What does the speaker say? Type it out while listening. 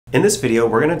In this video,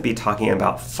 we're going to be talking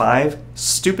about 5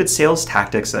 stupid sales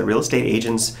tactics that real estate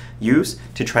agents use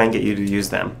to try and get you to use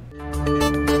them.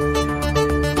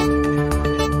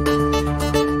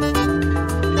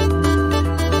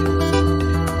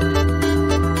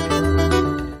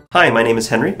 Hi, my name is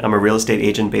Henry. I'm a real estate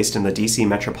agent based in the DC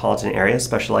metropolitan area,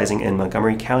 specializing in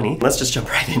Montgomery County. Let's just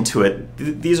jump right into it.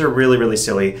 These are really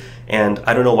silly, and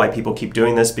I don't know why people keep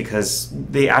doing this because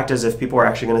they act as if people are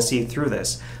actually going to see through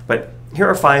this. But here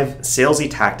are 5 salesy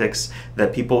tactics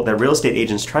that real estate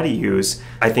agents try to use.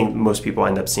 I think most people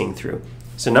end up seeing through.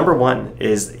 So number 1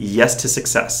 is yes to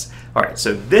success. All right,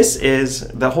 so this is,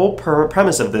 the whole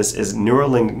premise of this is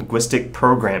neuro-linguistic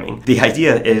programming. The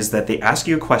idea is that they ask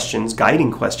you questions, guiding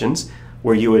questions,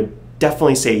 where you would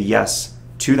definitely say yes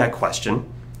to that question,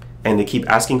 and they keep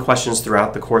asking questions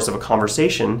throughout the course of a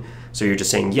conversation, so you're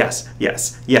just saying yes,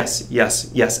 yes, yes, yes,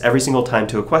 yes, every single time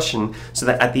to a question, so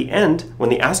that at the end, when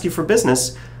they ask you for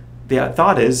business, the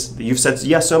thought is that you've said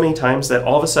yes so many times that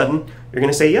all of a sudden, you're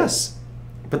gonna say yes.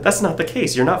 But that's not the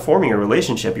case. You're not forming a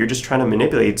relationship. You're just trying to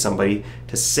manipulate somebody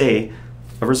to say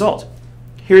a result.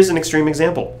 Here's an extreme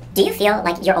example. Do you feel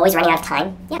like you're always running out of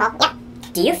time? Yeah. Well, yeah.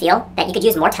 Do you feel that you could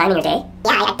use more time in your day?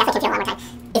 Yeah, I definitely can feel a lot more time.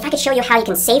 If I could show you how you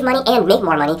can save money and make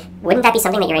more money, wouldn't that be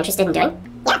something that you're interested in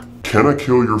doing? Yeah. Can I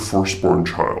kill your firstborn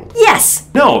child? Yes!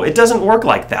 No, it doesn't work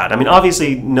like that. I mean,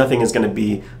 obviously, nothing is going to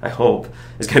be, I hope,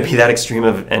 is going to be that extreme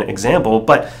of an example,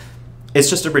 but it's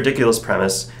just a ridiculous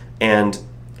premise, and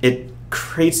it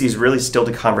creates these really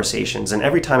stilted conversations. And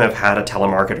every time I've had a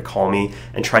telemarketer call me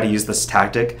and try to use this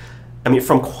tactic, I mean,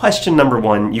 from question number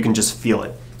 1, you can just feel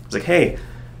it. It's like, hey,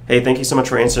 thank you so much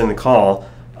for answering the call.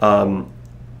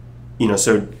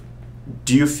 So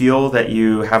do you feel that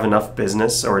you have enough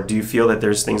business, or do you feel that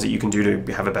there's things that you can do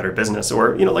to have a better business,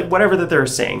 or, like whatever that they're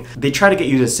saying. They try to get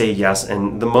you to say yes,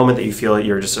 and the moment that you feel it,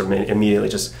 you're just sort of immediately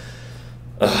just,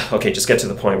 okay, just get to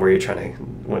the point where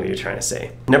what are you trying to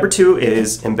say? Number 2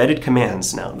 is embedded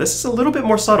commands. Now, this is a little bit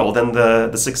more subtle than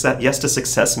the yes to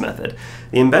success method.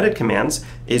 The embedded commands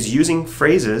is using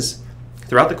phrases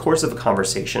throughout the course of a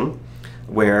conversation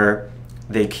where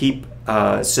they keep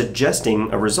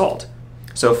suggesting a result.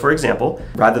 So, for example,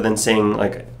 rather than saying,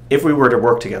 like, if we were to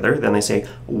work together, then they say,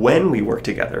 when we work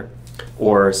together.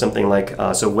 Or something like,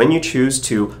 so when you choose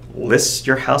to list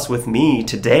your house with me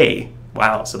today.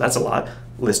 Wow, so that's a lot.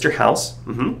 List your house.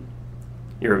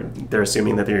 They're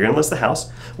assuming that you're going to list the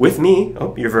house with me.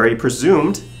 Oh, you're very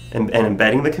presumed and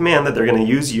embedding the command that they're going to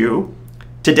use you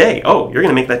today. Oh, you're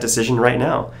going to make that decision right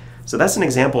now. So that's an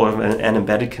example of an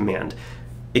embedded command.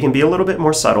 It can be a little bit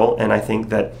more subtle, and I think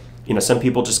that some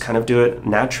people just kind of do it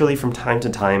naturally from time to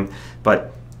time,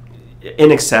 but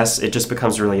in excess, it just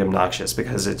becomes really obnoxious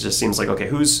because it just seems like, okay,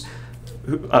 who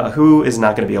is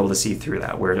not going to be able to see through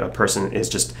that, where a person is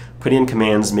just putting in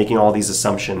commands, making all these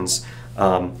assumptions.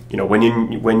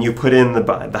 When you put in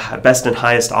the best and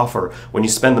highest offer, when you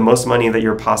spend the most money that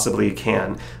you possibly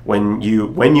can, when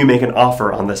you make an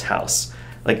offer on this house,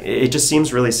 like, it just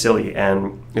seems really silly,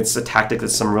 and it's a tactic that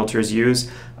some realtors use.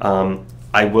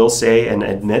 I will say and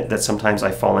admit that sometimes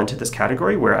I fall into this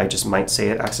category where I just might say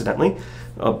it accidentally,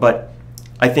 but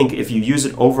I think if you use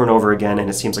it over and over again and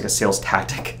it seems like a sales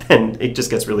tactic, then it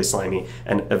just gets really slimy,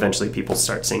 and eventually people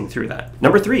start seeing through that.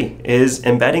 Number 3 is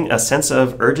embedding a sense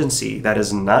of urgency that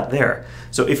is not there.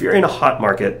 So if you're in a hot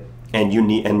market and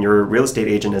your real estate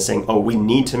agent is saying, oh, we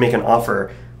need to make an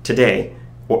offer today,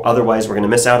 or otherwise we're going to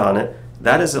miss out on it,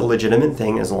 that is a legitimate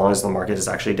thing as long as the market is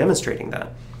actually demonstrating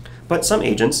that. But some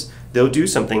agents, they'll do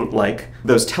something like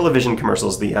those television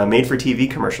commercials, the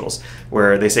made-for-TV commercials,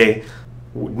 where they say,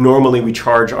 normally we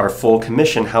charge our full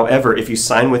commission. However, if you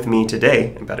sign with me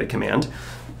today, embedded command,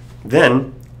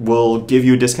 then we'll give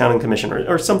you a discount in commission,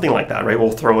 or something like that, right?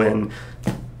 We'll throw in,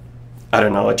 I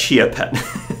don't know, a chia pet.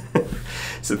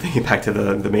 So thinking back to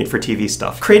the made-for-TV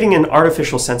stuff. Creating an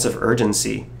artificial sense of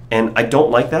urgency. And I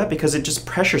don't like that because it just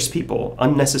pressures people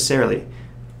unnecessarily.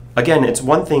 Again, it's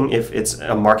one thing if it's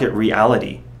a market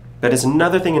reality, but it's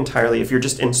another thing entirely if you're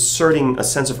just inserting a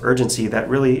sense of urgency that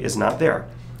really is not there.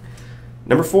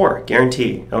 Number 4,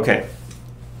 guarantee. Okay,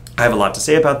 I have a lot to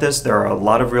say about this. There are a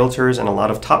lot of realtors, and a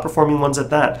lot of top performing ones at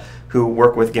that, who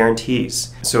work with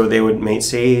guarantees. So they would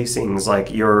say things like,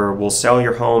 we'll sell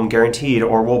your home guaranteed,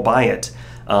 or we'll buy it.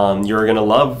 You're gonna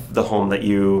love the home that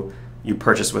you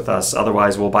purchase with us,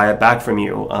 otherwise we'll buy it back from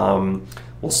you.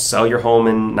 We'll sell your home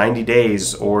in 90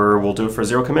 days, or we'll do it for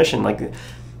 0 commission. Like,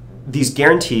 these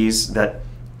guarantees that,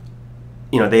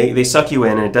 they suck you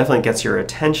in, and it definitely gets your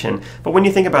attention. But when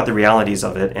you think about the realities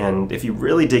of it, and if you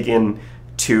really dig in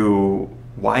to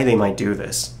why they might do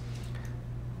this,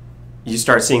 you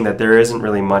start seeing that there isn't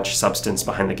really much substance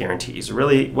behind the guarantees.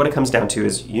 Really, what it comes down to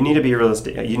is you need to be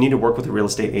you need to work with a real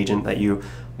estate agent that you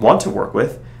want to work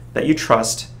with, that you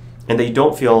trust, and that you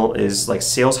don't feel is like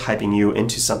sales hyping you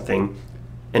into something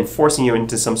and forcing you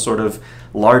into some sort of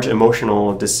large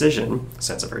emotional decision,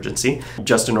 sense of urgency,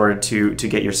 just in order to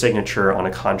get your signature on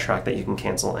a contract that you can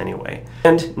cancel anyway.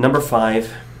 And number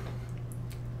 5,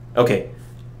 okay,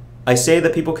 I say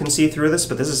that people can see through this,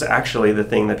 but this is actually the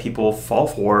thing that people fall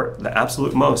for the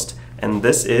absolute most, and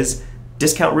this is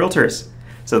discount realtors.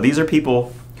 So these are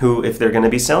people who, if they're going to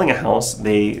be selling a house,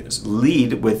 they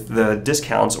lead with the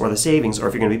discounts or the savings, or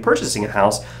if you're going to be purchasing a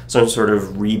house, some sort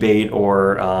of rebate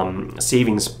or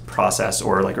savings process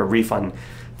or like a refund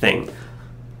thing.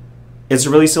 It's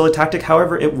a really silly tactic,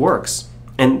 however, it works.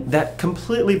 And that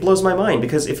completely blows my mind,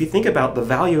 because if you think about the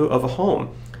value of a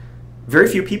home, very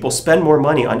few people spend more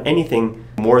money on anything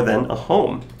more than a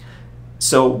home.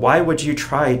 So why would you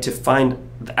try to find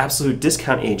the absolute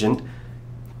discount agent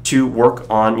to work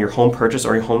on your home purchase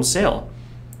or your home sale?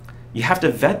 You have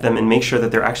to vet them and make sure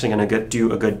that they're actually going to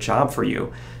do a good job for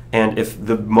you. And if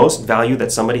the most value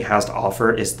that somebody has to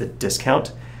offer is the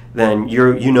discount, then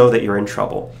you know that you're in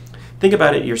trouble. Think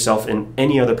about it yourself in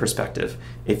any other perspective.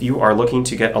 If you are looking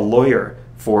to get a lawyer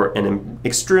for an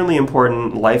extremely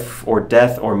important life or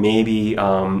death or maybe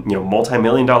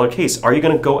multi-million-dollar case, are you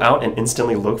going to go out and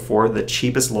instantly look for the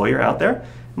cheapest lawyer out there?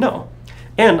 No.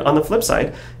 And on the flip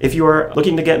side, if you are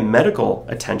looking to get medical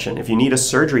attention, if you need a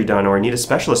surgery done or need a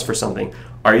specialist for something,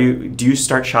 do you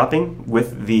start shopping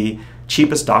with the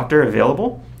cheapest doctor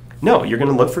available? No, you're going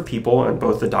to look for people in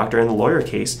both the doctor and the lawyer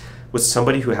case with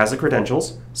somebody who has the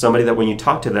credentials, somebody that when you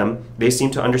talk to them, they seem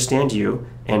to understand you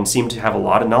and seem to have a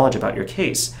lot of knowledge about your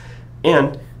case.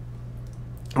 And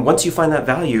once you find that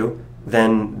value,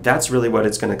 then that's really what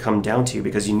it's going to come down to,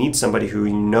 because you need somebody who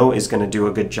you know is going to do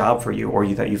a good job for you, or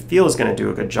that you feel is going to do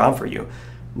a good job for you,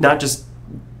 not just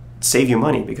save you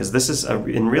money, because this is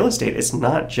in real estate, it's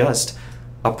not just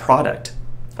a product,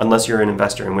 unless you're an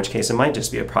investor, in which case it might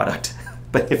just be a product.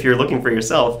 But if you're looking for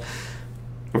yourself,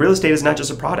 real estate is not just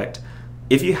a product.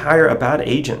 If you hire a bad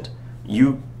agent,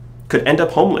 you could end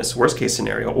up homeless, worst case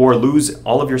scenario, or lose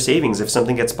all of your savings if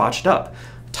something gets botched up.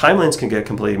 Timelines can get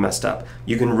completely messed up.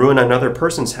 You can ruin another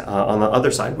person's on the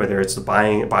other side, whether it's the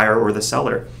buyer or the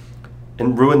seller,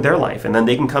 and ruin their life. And then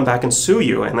they can come back and sue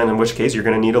you, and then in which case you're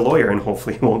going to need a lawyer, and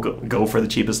hopefully you won't go for the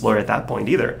cheapest lawyer at that point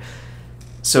either.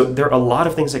 So there are a lot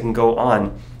of things that can go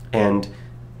on, and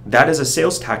that is a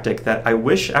sales tactic that I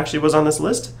wish actually was on this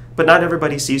list, but not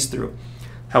everybody sees through.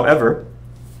 However,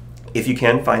 if you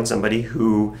can find somebody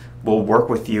who will work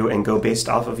with you and go based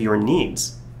off of your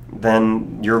needs,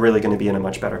 then you're really going to be in a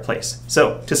much better place.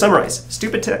 So, to summarize,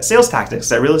 stupid sales tactics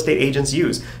that real estate agents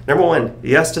use. Number 1,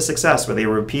 yes to success, where they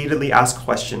repeatedly ask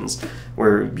questions,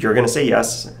 where you're going to say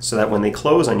yes, so that when they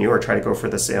close on you or try to go for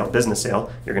the business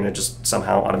sale, you're going to just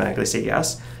somehow automatically say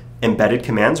yes. Embedded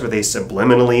commands, where they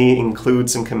subliminally include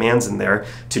some commands in there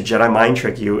to Jedi mind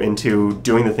trick you into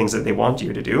doing the things that they want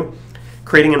you to do.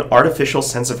 Creating an artificial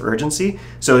sense of urgency,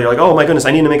 so you're like, oh my goodness,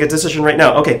 I need to make a decision right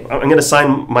now. Okay, I'm going to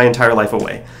sign my entire life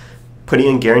away. Putting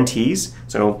in guarantees,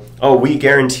 so, oh, we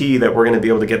guarantee that we're going to be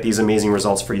able to get these amazing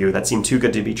results for you that seem too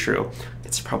good to be true.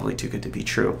 It's probably too good to be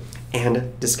true.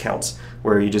 And discounts,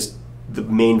 where the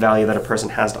main value that a person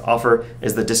has to offer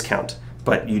is the discount,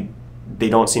 but they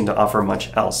don't seem to offer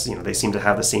much else. They seem to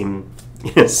have the same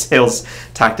sales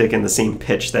tactic and the same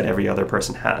pitch that every other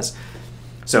person has.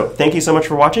 So thank you so much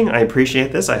for watching. I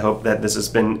appreciate this. I hope that this has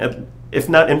been, if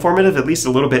not informative, at least a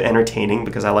little bit entertaining,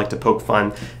 because I like to poke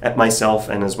fun at myself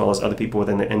and as well as other people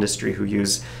within the industry who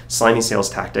use slimy sales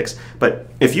tactics. But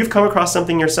if you've come across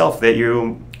something yourself that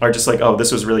you are just like, oh,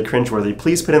 this was really cringeworthy,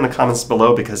 please put in the comments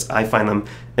below, because I find them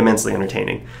immensely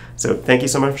entertaining. So thank you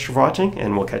so much for watching,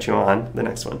 and we'll catch you on the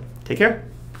next one. Take care.